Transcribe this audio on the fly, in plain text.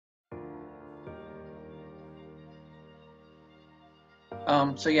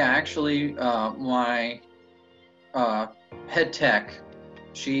So yeah, actually, my head tech,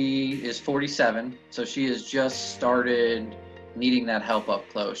 she is 47, so she has just started needing that help up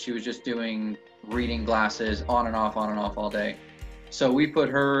close. She was just doing reading glasses on and off all day. So we put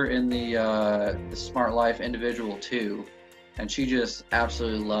her in the Smart Life Individual 2, and she just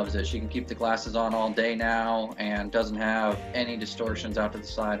absolutely loves it. She can keep the glasses on all day now and doesn't have any distortions out to the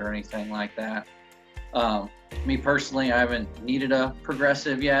side or anything like that. Me personally, I haven't needed a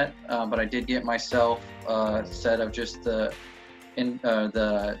progressive yet, but I did get myself a set of just the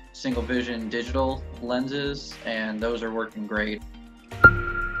single vision digital lenses, and those are working great.